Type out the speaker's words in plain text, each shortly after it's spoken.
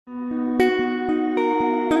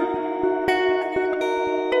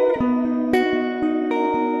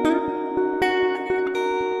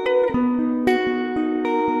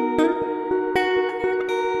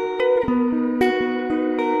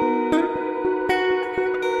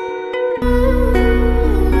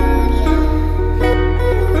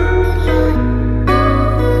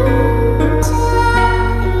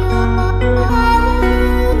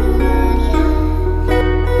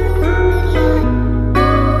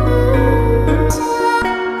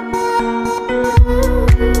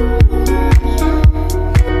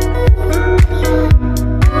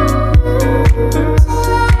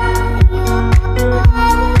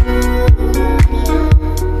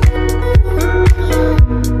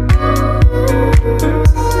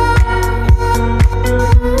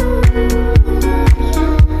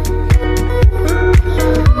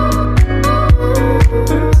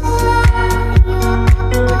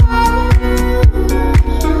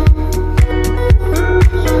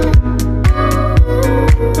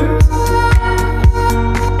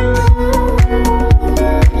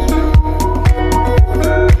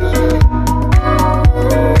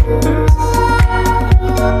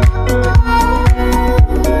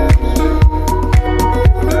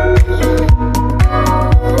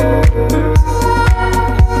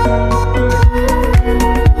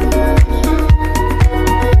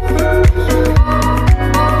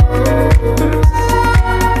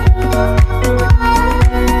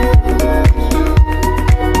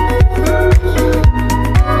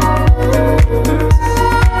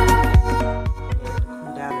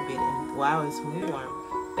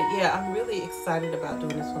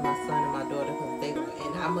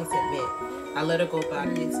must admit, I let her go buy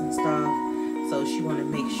kits and stuff, so she want to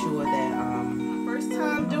make sure that first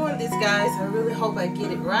time doing this, guys. I really hope I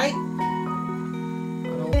get it right.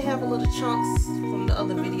 They have a little chunks from the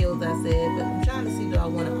other videos I said, but I'm trying to see, do I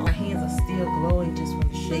want it? My hands are still glowing just from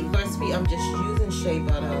the shea. Recipe, I'm just using shea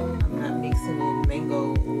butter. I'm not mixing in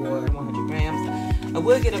mango or 100 grams. I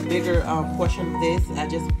will get a bigger portion of this. I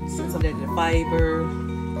just, since I'm getting the fiber,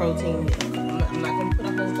 protein, I'm not going to put a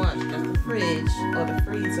whole bunch. That's the fridge or the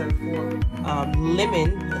freezer for lemon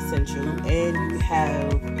essential, and you have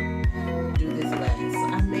do this last. So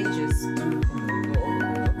I may just do go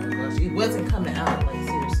overboard. Oh my gosh, it wasn't coming out, like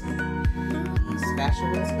seriously. These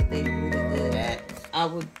spatulas, but they really good at. I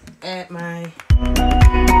would add my